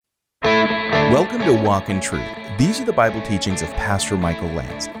Welcome to Walk in Truth. These are the Bible teachings of Pastor Michael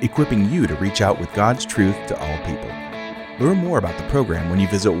Lance, equipping you to reach out with God's truth to all people. Learn more about the program when you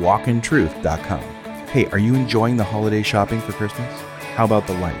visit walkintruth.com. Hey, are you enjoying the holiday shopping for Christmas? How about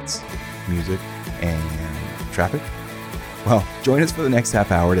the lights, music, and traffic? Well, join us for the next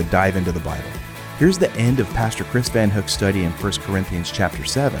half hour to dive into the Bible. Here's the end of Pastor Chris Van Hook's study in 1 Corinthians chapter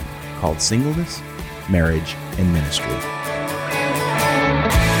 7 called Singleness, Marriage, and Ministry.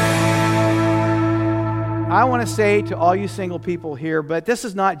 I want to say to all you single people here, but this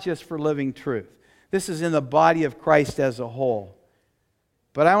is not just for Living Truth. This is in the body of Christ as a whole.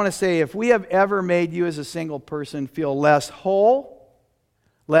 But I want to say, if we have ever made you as a single person feel less whole,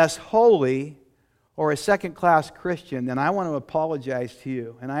 less holy, or a second-class Christian, then I want to apologize to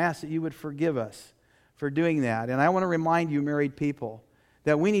you. And I ask that you would forgive us for doing that. And I want to remind you, married people,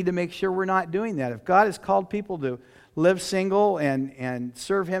 that we need to make sure we're not doing that. If God has called people to live single and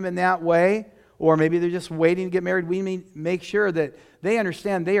serve Him in that way, or maybe they're just waiting to get married, we need to make sure that they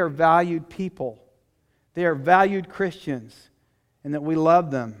understand they are valued people. They are valued Christians, and that we love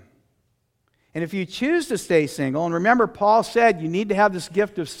them. And if you choose to stay single, and remember Paul said you need to have this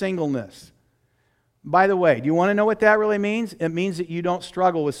gift of singleness. By the way, do you want to know what that really means? It means that you don't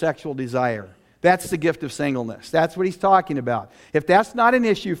struggle with sexual desire. That's the gift of singleness. That's what he's talking about. If that's not an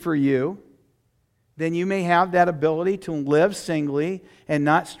issue for you, then you may have that ability to live singly and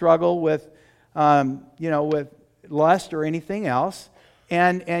not struggle with with lust or anything else,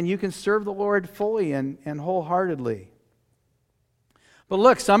 and you can serve the Lord fully and wholeheartedly. But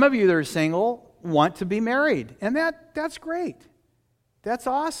look, some of you that are single want to be married, and that's great. That's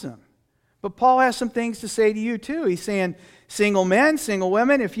awesome. But Paul has some things to say to you too. He's saying, single men, single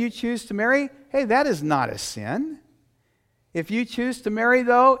women, if you choose to marry, hey, that is not a sin. If you choose to marry,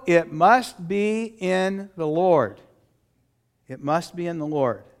 though, it must be in the Lord. It must be in the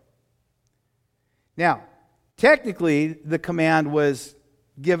Lord. Now, technically, the command was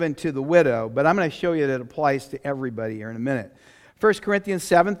given to the widow, but I'm going to show you that it applies to everybody here in a minute. 1 Corinthians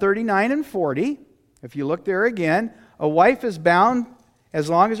 7:39 and 40, if you look there again, a wife is bound as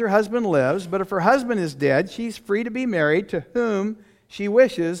long as her husband lives, but if her husband is dead, she's free to be married to whom she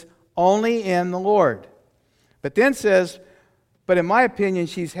wishes, only in the Lord. But then says, but in my opinion,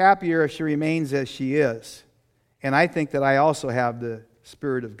 she's happier if she remains as she is. And I think that I also have the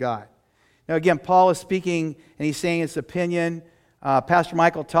Spirit of God. Now again, Paul is speaking, and he's saying his opinion. Pastor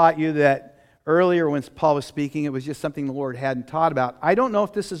Michael taught you that earlier when Paul was speaking, it was just something the Lord hadn't taught about. I don't know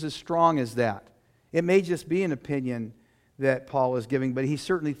if this is as strong as that. It may just be an opinion that Paul is giving, but he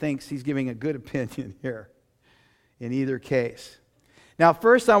certainly thinks he's giving a good opinion here in either case. Now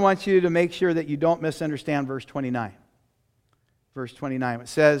first I want you to make sure that you don't misunderstand verse 29. Verse 29, it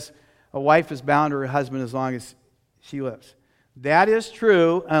says, a wife is bound to her husband as long as she lives. That is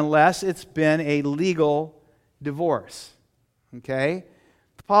true unless it's been a legal divorce. Okay?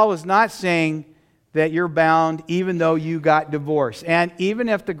 Paul is not saying that you're bound even though you got divorced, and even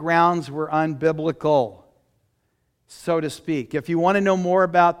if the grounds were unbiblical, so to speak. If you want to know more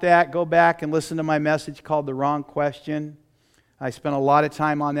about that, go back and listen to my message called The Wrong Question. I spent a lot of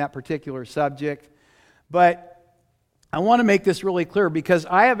time on that particular subject. But I want to make this really clear because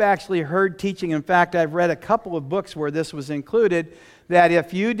I have actually heard teaching, in fact, I've read a couple of books where this was included, that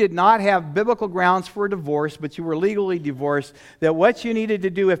if you did not have biblical grounds for divorce, but you were legally divorced, that what you needed to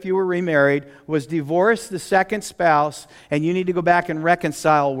do if you were remarried was divorce the second spouse, and you need to go back and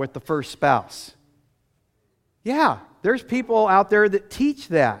reconcile with the first spouse. Yeah, there's people out there that teach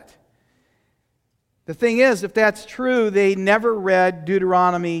that. The thing is, if that's true, they never read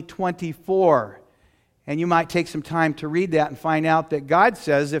Deuteronomy 24. And you might take some time to read that and find out that God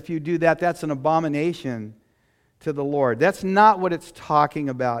says if you do that, that's an abomination to the Lord. That's not what it's talking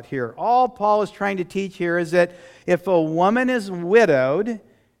about here. All Paul is trying to teach here is that if a woman is widowed,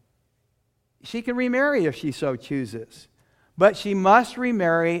 she can remarry if she so chooses. But she must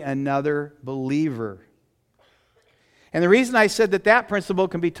remarry another believer. And the reason I said that principle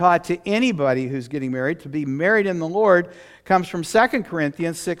can be taught to anybody who's getting married, to be married in the Lord, comes from 2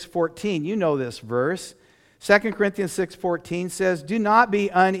 Corinthians 6:14. You know this verse. 2 Corinthians 6:14 says, do not be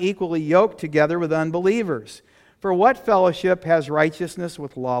unequally yoked together with unbelievers. For what fellowship has righteousness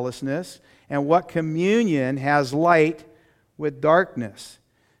with lawlessness? And what communion has light with darkness?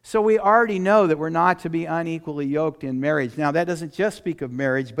 So we already know that we're not to be unequally yoked in marriage. Now that doesn't just speak of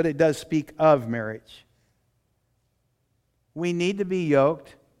marriage, but it does speak of marriage. We need to be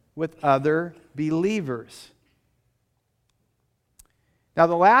yoked with other believers. Now,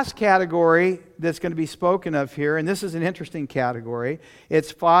 the last category that's going to be spoken of here, and this is an interesting category,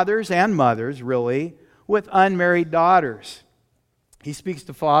 it's fathers and mothers, really, with unmarried daughters. He speaks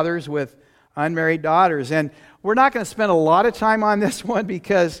to fathers with unmarried daughters. And we're not going to spend a lot of time on this one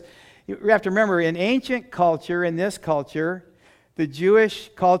because you have to remember, in ancient culture, in this culture, the Jewish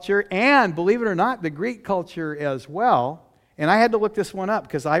culture, and believe it or not, the Greek culture as well, and I had to look this one up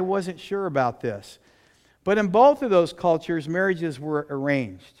because I wasn't sure about this. But in both of those cultures, marriages were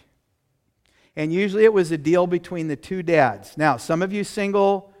arranged. And usually it was a deal between the two dads. Now, some of you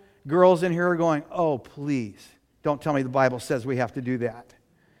single girls in here are going, oh, please, don't tell me the Bible says we have to do that.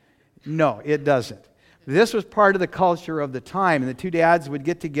 No, it doesn't. This was part of the culture of the time, and the two dads would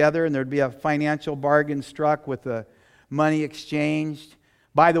get together and there'd be a financial bargain struck with the money exchanged.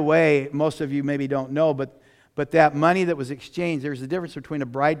 By the way, most of you maybe don't know, but that money that was exchanged, there's a difference between a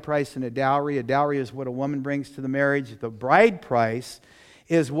bride price and a dowry. A dowry is what a woman brings to the marriage. The bride price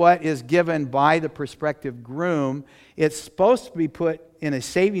is what is given by the prospective groom. It's supposed to be put in a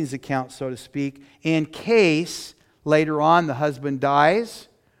savings account, so to speak, in case later on the husband dies,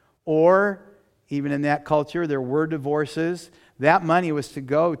 or even in that culture there were divorces. That money was to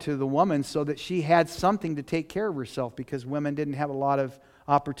go to the woman so that she had something to take care of herself, because women didn't have a lot of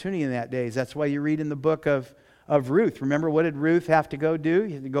opportunity in that days. That's why you read in the book of Ruth. Remember, what did Ruth have to go do?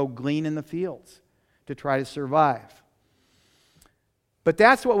 She had to go glean in the fields to try to survive. But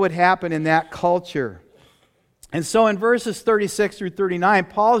that's what would happen in that culture. And so in verses 36 through 39,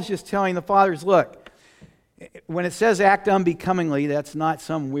 Paul is just telling the fathers, look, when it says act unbecomingly, that's not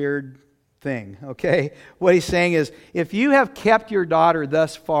some weird thing, okay? What he's saying is, if you have kept your daughter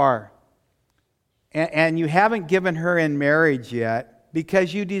thus far, and you haven't given her in marriage yet,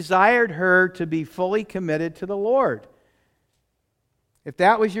 because you desired her to be fully committed to the Lord. If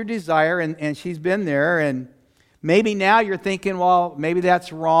that was your desire, and she's been there, and maybe now you're thinking, well, maybe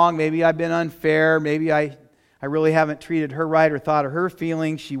that's wrong, maybe I've been unfair, maybe I really haven't treated her right or thought of her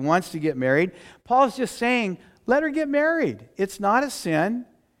feelings, she wants to get married. Paul's just saying, let her get married. It's not a sin.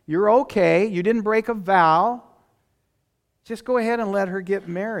 You're okay. You didn't break a vow. Just go ahead and let her get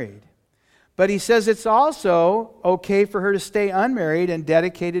married. But he says it's also okay for her to stay unmarried and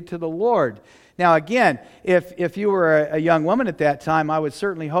dedicated to the Lord. Now again, if you were a young woman at that time, I would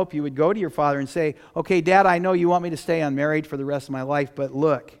certainly hope you would go to your father and say, okay, Dad, I know you want me to stay unmarried for the rest of my life, but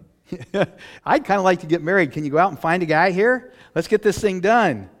look, I'd kind of like to get married. Can you go out and find a guy here? Let's get this thing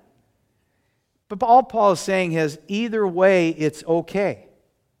done. But all Paul is saying is, either way, it's okay.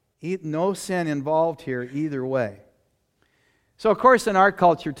 No sin involved here either way. So, of course, in our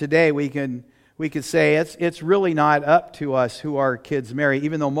culture today, we could say it's really not up to us who our kids marry,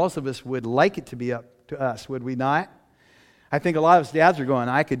 even though most of us would like it to be up to us, would we not? I think a lot of us dads are going,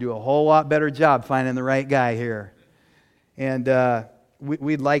 I could do a whole lot better job finding the right guy here. And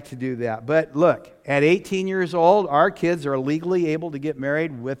we'd like to do that. But look, at 18 years old, our kids are legally able to get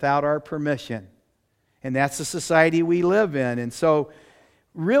married without our permission. And that's the society we live in. And so,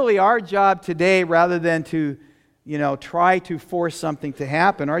 really, our job today, rather than to try to force something to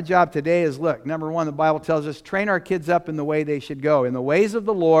happen. Our job today is, look, number one, the Bible tells us, train our kids up in the way they should go, in the ways of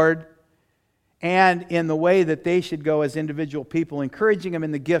the Lord, and in the way that they should go as individual people, encouraging them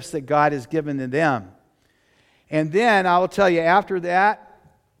in the gifts that God has given to them. And then, I will tell you, after that,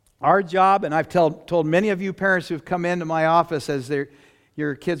 our job, and I've told many of you parents who've come into my office as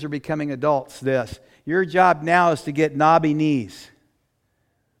your kids are becoming adults this, your job now is to get knobby knees.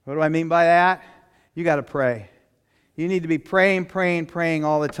 What do I mean by that? You got to pray. You need to be praying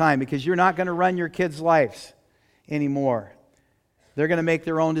all the time, because you're not going to run your kids' lives anymore. They're going to make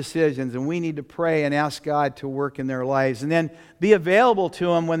their own decisions, and we need to pray and ask God to work in their lives. And then be available to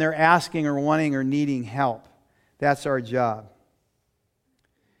them when they're asking or wanting or needing help. That's our job.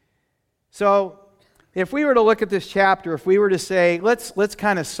 So, if we were to look at this chapter, if we were to say, let's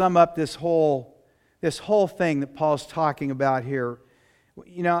kind of sum up this whole thing that Paul's talking about here.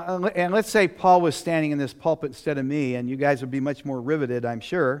 And let's say Paul was standing in this pulpit instead of me, and you guys would be much more riveted, I'm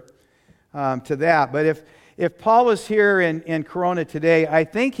sure, to that. But if Paul was here in Corona today, I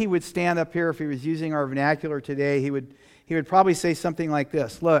think he would stand up here, if he was using our vernacular today, he would probably say something like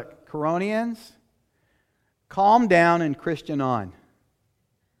this: look, Coronians, calm down and Christian on.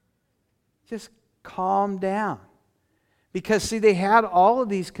 Just calm down. Because, see, they had all of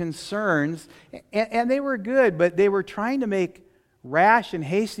these concerns, and they were good, but they were trying to make rash and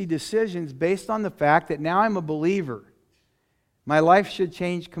hasty decisions based on the fact that now I'm a believer. My life should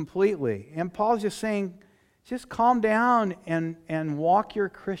change completely. And Paul's just saying, just calm down and walk your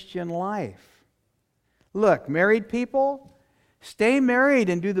Christian life. Look, married people, stay married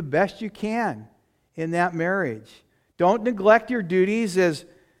and do the best you can in that marriage. Don't neglect your duties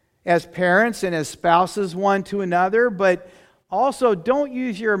as parents and as spouses one to another, but also don't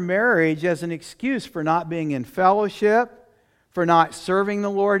use your marriage as an excuse for not being in fellowship, for not serving the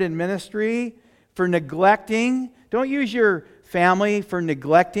Lord in ministry, for neglecting. Don't use your family for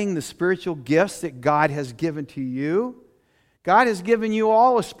neglecting the spiritual gifts that God has given to you. God has given you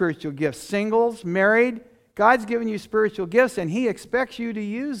all a spiritual gift. Singles, married, God's given you spiritual gifts and He expects you to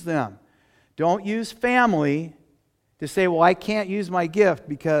use them. Don't use family to say, well, I can't use my gift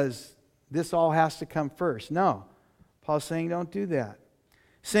because this all has to come first. No. Paul's saying don't do that.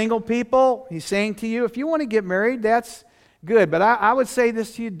 Single people, he's saying to you, if you want to get married, that's good. But I would say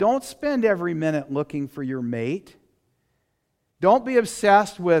this to you, don't spend every minute looking for your mate. Don't be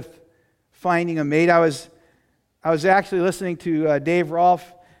obsessed with finding a mate. I was actually listening to Dave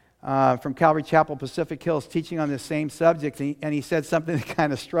Rolfe from Calvary Chapel, Pacific Hills, teaching on this same subject, and he said something that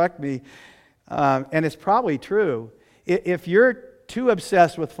kind of struck me, and it's probably true. If you're too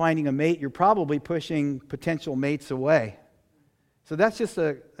obsessed with finding a mate, you're probably pushing potential mates away. So that's just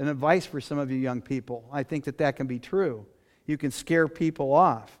an advice for some of you young people. I think that can be true. You can scare people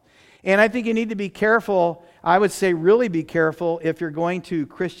off. And I think you need to be careful. I would say really be careful if you're going to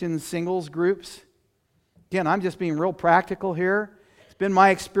Christian singles groups. Again, I'm just being real practical here. It's been my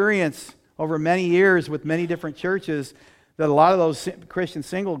experience over many years with many different churches that a lot of those Christian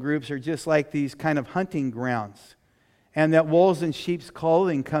single groups are just like these kind of hunting grounds. And that wolves in sheep's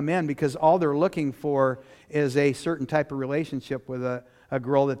clothing come in because all they're looking for is a certain type of relationship with a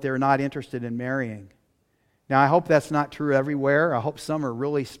girl that they're not interested in marrying. Now, I hope that's not true everywhere. I hope some are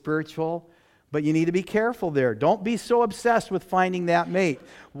really spiritual. But you need to be careful there. Don't be so obsessed with finding that mate.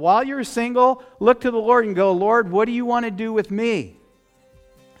 While you're single, look to the Lord and go, Lord, what do you want to do with me?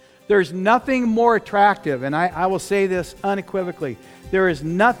 There's nothing more attractive, and I will say this unequivocally, there is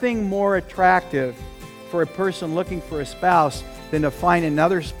nothing more attractive for a person looking for a spouse than to find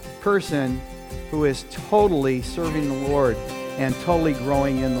another person who is totally serving the Lord and totally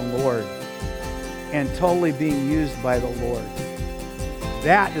growing in the Lord and totally being used by the Lord.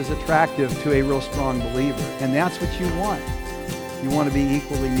 That is attractive to a real strong believer, and that's what you want. You want to be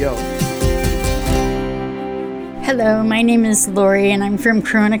equally yoked. Hello, my name is Lori, and I'm from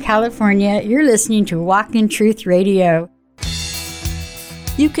Corona, California. You're listening to Walk in Truth Radio.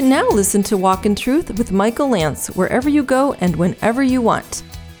 You can now listen to Walk in Truth with Michael Lance wherever you go and whenever you want.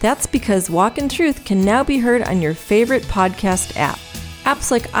 That's because Walk in Truth can now be heard on your favorite podcast app.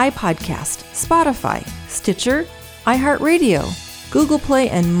 Apps like iPodcast, Spotify, Stitcher, iHeartRadio, Google Play,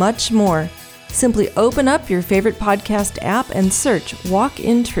 and much more. Simply open up your favorite podcast app and search Walk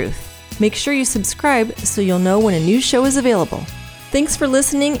in Truth. Make sure you subscribe so you'll know when a new show is available. Thanks for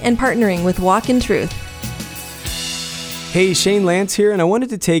listening and partnering with Walk in Truth. Hey, Shane Lance here, and I wanted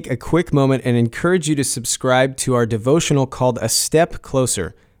to take a quick moment and encourage you to subscribe to our devotional called A Step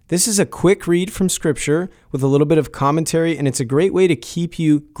Closer. This is a quick read from Scripture with a little bit of commentary, and it's a great way to keep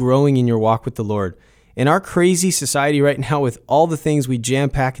you growing in your walk with the Lord. In our crazy society right now, with all the things we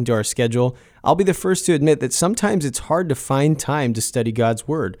jam-pack into our schedule, I'll be the first to admit that sometimes it's hard to find time to study God's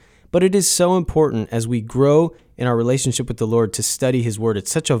Word. But it is so important as we grow in our relationship with the Lord to study His Word.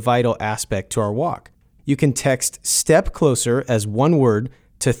 It's such a vital aspect to our walk. You can text STEP CLOSER as one word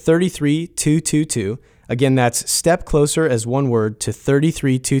to 33222. Again, that's STEP CLOSER as one word to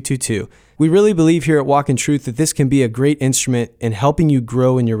 33222. We really believe here at Walk in Truth that this can be a great instrument in helping you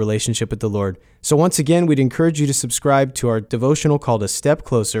grow in your relationship with the Lord. So once again, we'd encourage you to subscribe to our devotional called A Step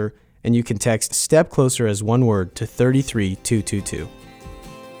Closer, and you can text STEP CLOSER as one word to 33222.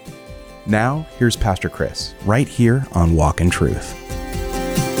 Now, here's Pastor Chris, right here on Walk in Truth.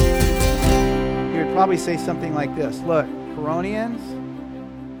 He would probably say something like this. Look, Coronians,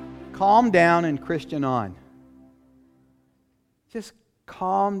 calm down and Christian on. Just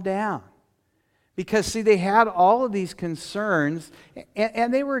calm down. Because, see, they had all of these concerns,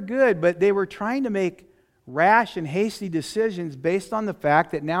 and they were good, but they were trying to make rash and hasty decisions based on the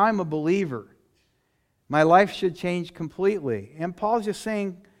fact that now I'm a believer. My life should change completely. And Paul's just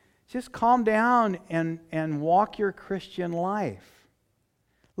saying, just calm down and walk your Christian life.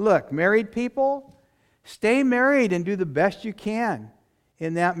 Look, married people, stay married and do the best you can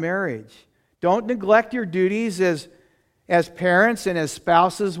in that marriage. Don't neglect your duties as parents and as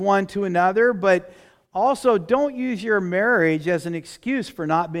spouses one to another, but also don't use your marriage as an excuse for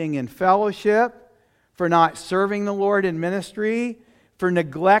not being in fellowship, for not serving the Lord in ministry, for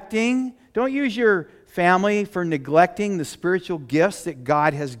neglecting. Don't use your family for neglecting the spiritual gifts that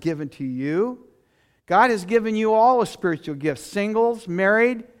God has given to you. God has given you all a spiritual gift. Singles,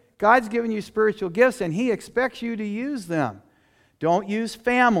 married, God's given you spiritual gifts and He expects you to use them. Don't use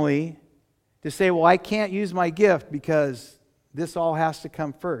family to say, well, I can't use my gift because this all has to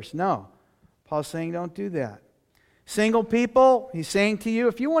come first. No. Paul's saying don't do that. Single people, he's saying to you,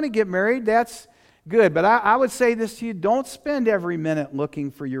 if you want to get married, that's good. But I would say this to you, don't spend every minute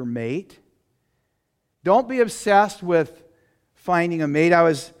looking for your mate. Don't be obsessed with finding a mate. I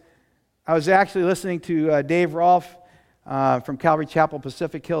was actually listening to Dave Rolfe from Calvary Chapel,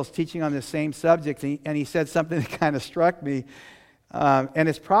 Pacific Hills, teaching on this same subject, and he said something that kind of struck me, and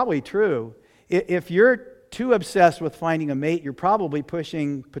it's probably true. If you're too obsessed with finding a mate, you're probably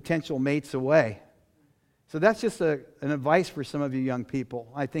pushing potential mates away. So that's just an advice for some of you young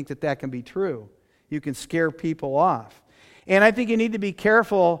people. I think that can be true. You can scare people off. And I think you need to be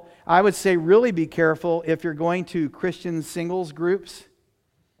careful. I would say really be careful if you're going to Christian singles groups.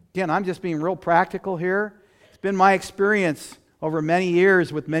 Again, I'm just being real practical here. It's been my experience over many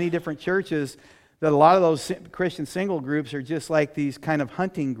years with many different churches that a lot of those Christian single groups are just like these kind of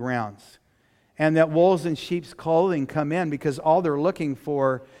hunting grounds. And that wolves in sheep's clothing come in because all they're looking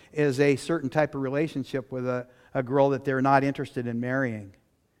for is a certain type of relationship with a girl that they're not interested in marrying.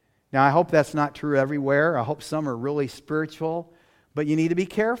 Now, I hope that's not true everywhere. I hope some are really spiritual. But you need to be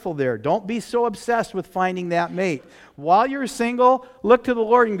careful there. Don't be so obsessed with finding that mate. While you're single, look to the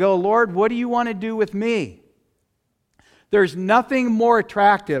Lord and go, Lord, what do you want to do with me? There's nothing more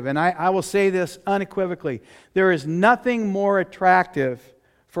attractive, and I will say this unequivocally. There is nothing more attractive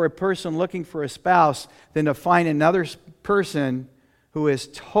for a person looking for a spouse than to find another person who is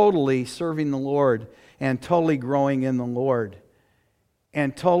totally serving the Lord and totally growing in the Lord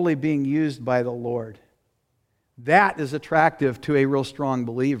and totally being used by the Lord. That is attractive to a real strong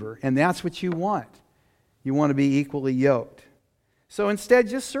believer, and that's what you want. You want to be equally yoked. So instead,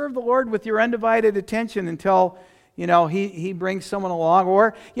 just serve the Lord with your undivided attention until, He brings someone along.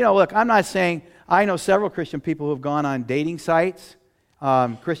 Or, look, I'm not saying, I know several Christian people who have gone on dating sites,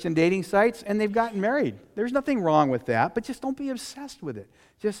 Christian dating sites, and they've gotten married. There's nothing wrong with that, but just don't be obsessed with it.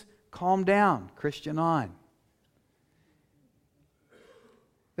 Just calm down, Christian on.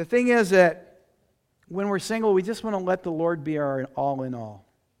 The thing is that when we're single, we just want to let the Lord be our all in all.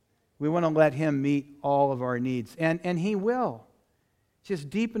 We want to let Him meet all of our needs, and He will. Just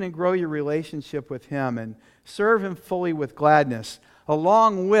deepen and grow your relationship with Him and serve Him fully with gladness,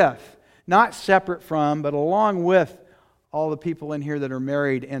 along with, not separate from, but along with all the people in here that are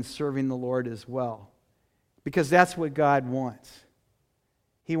married and serving the Lord as well. Because that's what God wants.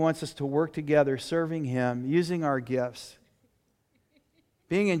 He wants us to work together, serving Him, using our gifts,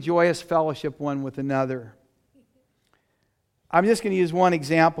 being in joyous fellowship one with another. I'm just going to use one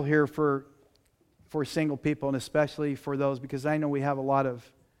example here for single people, and especially for those, because I know we have a lot of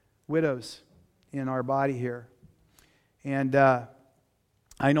widows in our body here. And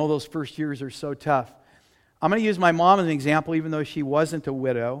I know those first years are so tough. I'm going to use my mom as an example, even though she wasn't a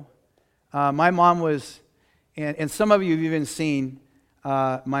widow. My mom was, and some of you have even seen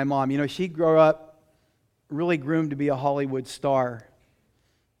my mom. She grew up really groomed to be a Hollywood star.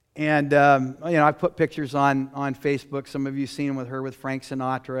 And, I've put pictures on Facebook. Some of you have seen them with her with Frank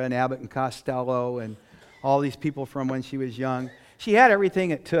Sinatra and Abbott and Costello and all these people from when she was young. She had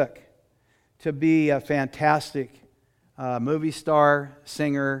everything it took to be a fantastic movie star,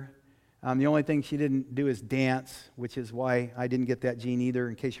 singer. The only thing she didn't do is dance, which is why I didn't get that gene either,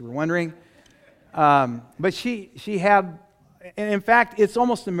 in case you were wondering. But she had, and in fact, it's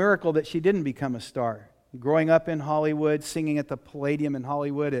almost a miracle that she didn't become a star. Growing up in Hollywood, singing at the Palladium in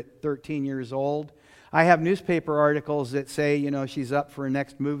Hollywood at 13 years old. I have newspaper articles that say, she's up for a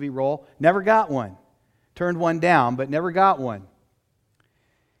next movie role. Never got one. Turned one down, but never got one.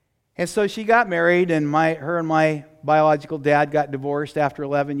 And so she got married, and her and my biological dad got divorced after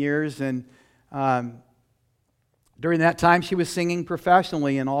 11 years. And during that time, she was singing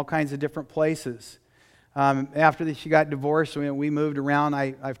professionally in all kinds of different places. After she got divorced, we moved around.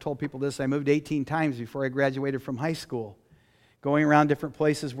 I've told people this. I moved 18 times before I graduated from high school, going around different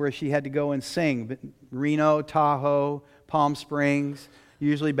places where she had to go and sing. Reno, Tahoe, Palm Springs,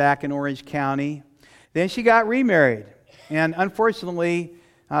 usually back in Orange County. Then she got remarried. And unfortunately,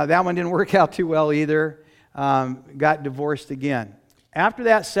 that one didn't work out too well either. Got divorced again. After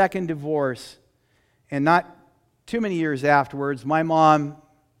that second divorce, and not too many years afterwards, my mom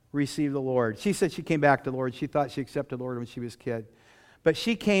received the Lord. She said she came back to the Lord. She thought she accepted the Lord when she was a kid. But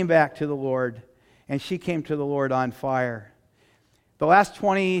she came back to the Lord, and she came to the Lord on fire. The last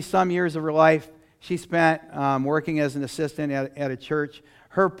 20-some years of her life, she spent working as an assistant at a church.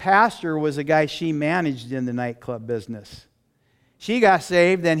 Her pastor was a guy she managed in the nightclub business. She got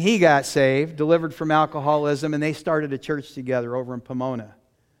saved, then he got saved, delivered from alcoholism, and they started a church together over in Pomona.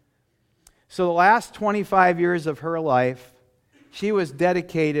 So the last 25 years of her life, she was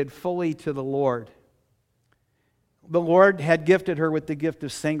dedicated fully to the Lord. The Lord had gifted her with the gift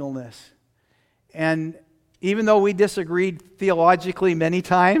of singleness. And even though we disagreed theologically many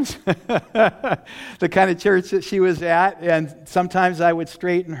times, the kind of church that she was at, and sometimes I would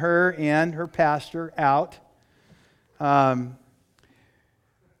straighten her and her pastor out.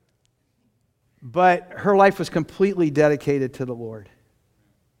 But her life was completely dedicated to the Lord.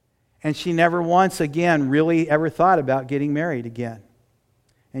 And she never once again really ever thought about getting married again.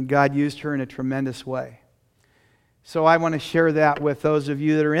 And God used her in a tremendous way. So I want to share that with those of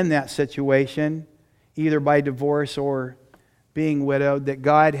you that are in that situation, either by divorce or being widowed, that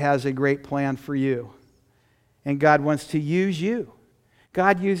God has a great plan for you. And God wants to use you.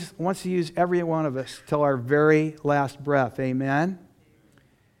 God wants to use every one of us till our very last breath. Amen?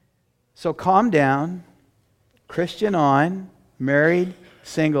 So calm down, Christian on, married,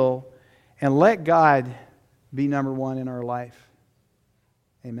 single, and let God be number one in our life.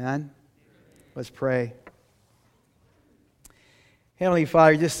 Amen? Let's pray. Heavenly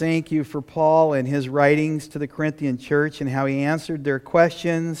Father, just thank you for Paul and his writings to the Corinthian church and how he answered their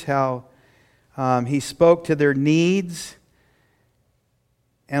questions, how he spoke to their needs,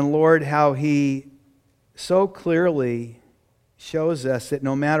 and Lord, how he so clearly shows us that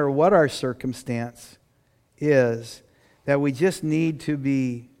no matter what our circumstance is, that we just need to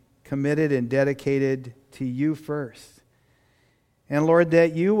be committed and dedicated to you first. And Lord,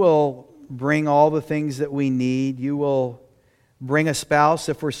 that you will bring all the things that we need. You will bring a spouse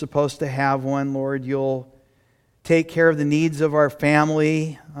if we're supposed to have one, Lord. You'll take care of the needs of our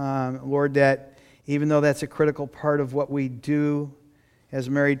family. Lord, that even though that's a critical part of what we do as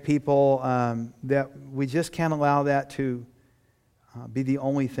married people, that we just can't allow that to be the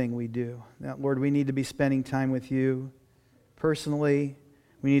only thing we do. That, Lord, we need to be spending time with you personally.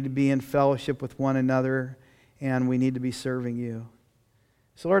 We need to be in fellowship with one another, and we need to be serving you.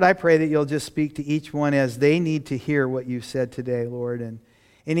 So, Lord, I pray that you'll just speak to each one as they need to hear what you've said today, Lord. And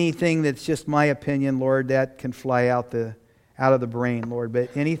anything that's just my opinion, Lord, that can fly out of the brain, Lord.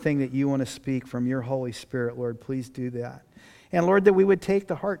 But anything that you want to speak from your Holy Spirit, Lord, please do that. And, Lord, that we would take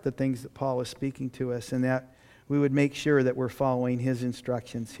to heart the things that Paul is speaking to us, and that we would make sure that we're following his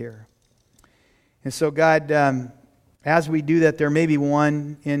instructions here. And so, God, as we do that, there may be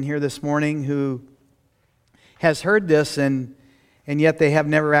one in here this morning who has heard this and yet they have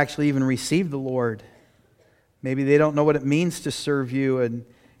never actually even received the Lord. Maybe they don't know what it means to serve you and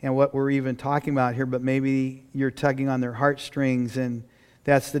what we're even talking about here, but maybe you're tugging on their heartstrings, and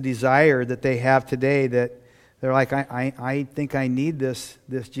that's the desire that they have today, that they're like, I think I need this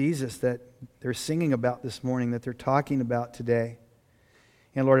Jesus that they're singing about this morning, that they're talking about today.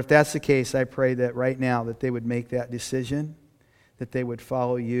 And Lord, if that's the case, I pray that right now that they would make that decision, that they would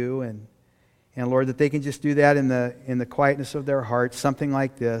follow you, and Lord, that they can just do that in the quietness of their hearts, something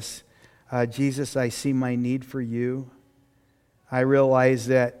like this. Jesus, I see my need for you. I realize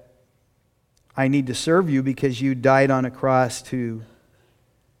that I need to serve you because you died on a cross to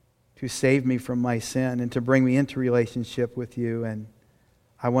save me from my sin and to bring me into relationship with you. And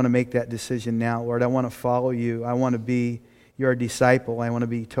I want to make that decision now, Lord. I want to follow you. I want to be your disciple. I want to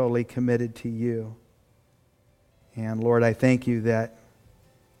be totally committed to you. And Lord, I thank you that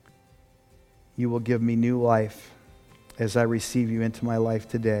you will give me new life as I receive you into my life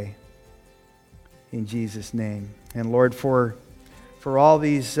today. In Jesus' name. And Lord, for all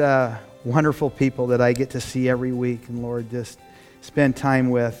these wonderful people that I get to see every week, and Lord, just spend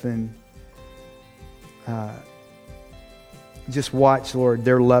time with and just watch, Lord,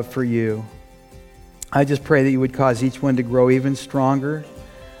 their love for you. I just pray that you would cause each one to grow even stronger.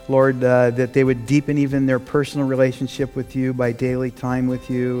 Lord, that they would deepen even their personal relationship with you by daily time with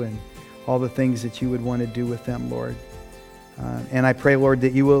you and all the things that you would want to do with them, Lord. And I pray, Lord,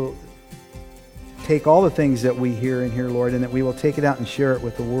 that you will take all the things that we hear in here, Lord, and that we will take it out and share it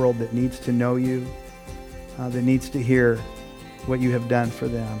with the world that needs to know you, that needs to hear what you have done for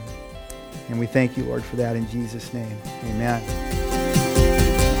them. And we thank you, Lord, for that in Jesus' name. Amen.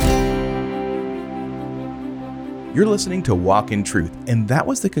 You're listening to Walk in Truth, and that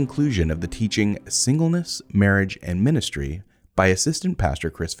was the conclusion of the teaching Singleness, Marriage, and Ministry by Assistant Pastor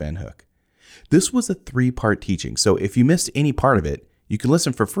Chris Van Hook. This was a 3-part teaching, so if you missed any part of it, you can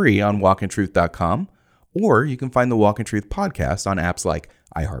listen for free on walkintruth.com, or you can find the Walk in Truth podcast on apps like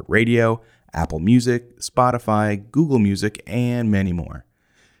iHeartRadio, Apple Music, Spotify, Google Music, and many more.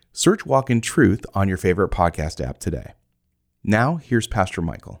 Search Walk in Truth on your favorite podcast app today. Now, here's Pastor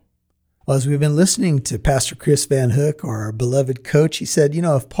Michael. Well, as we've been listening to Pastor Chris Van Hook, our beloved coach, he said,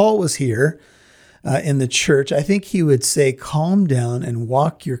 if Paul was here in the church, I think he would say, calm down and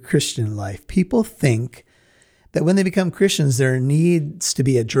walk your Christian life. People think that when they become Christians, there needs to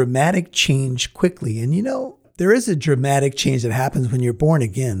be a dramatic change quickly. And there is a dramatic change that happens when you're born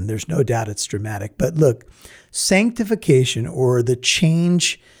again. There's no doubt it's dramatic. But look, sanctification, or the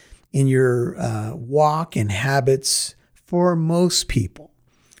change in your walk and habits for most people,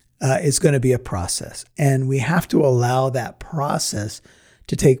 is going to be a process. And we have to allow that process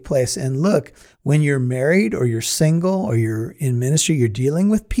to take place. And look, when you're married or you're single or you're in ministry, you're dealing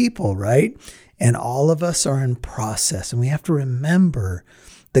with people, right? And all of us are in process. And we have to remember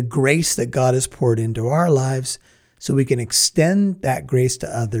the grace that God has poured into our lives so we can extend that grace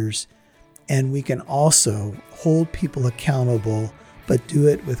to others. And we can also hold people accountable, but do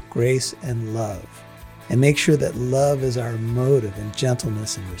it with grace and love. And make sure that love is our motive, and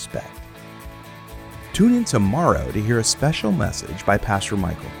gentleness and respect. Tune in tomorrow to hear a special message by Pastor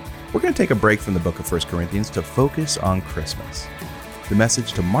Michael. We're going to take a break from the book of 1 Corinthians to focus on Christmas. The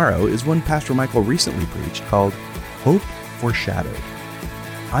message tomorrow is one Pastor Michael recently preached called Hope Foreshadowed.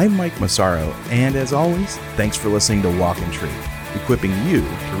 I'm Mike Massaro, and as always, thanks for listening to Walk in Truth, equipping you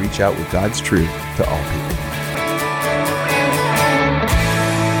to reach out with God's truth to all people.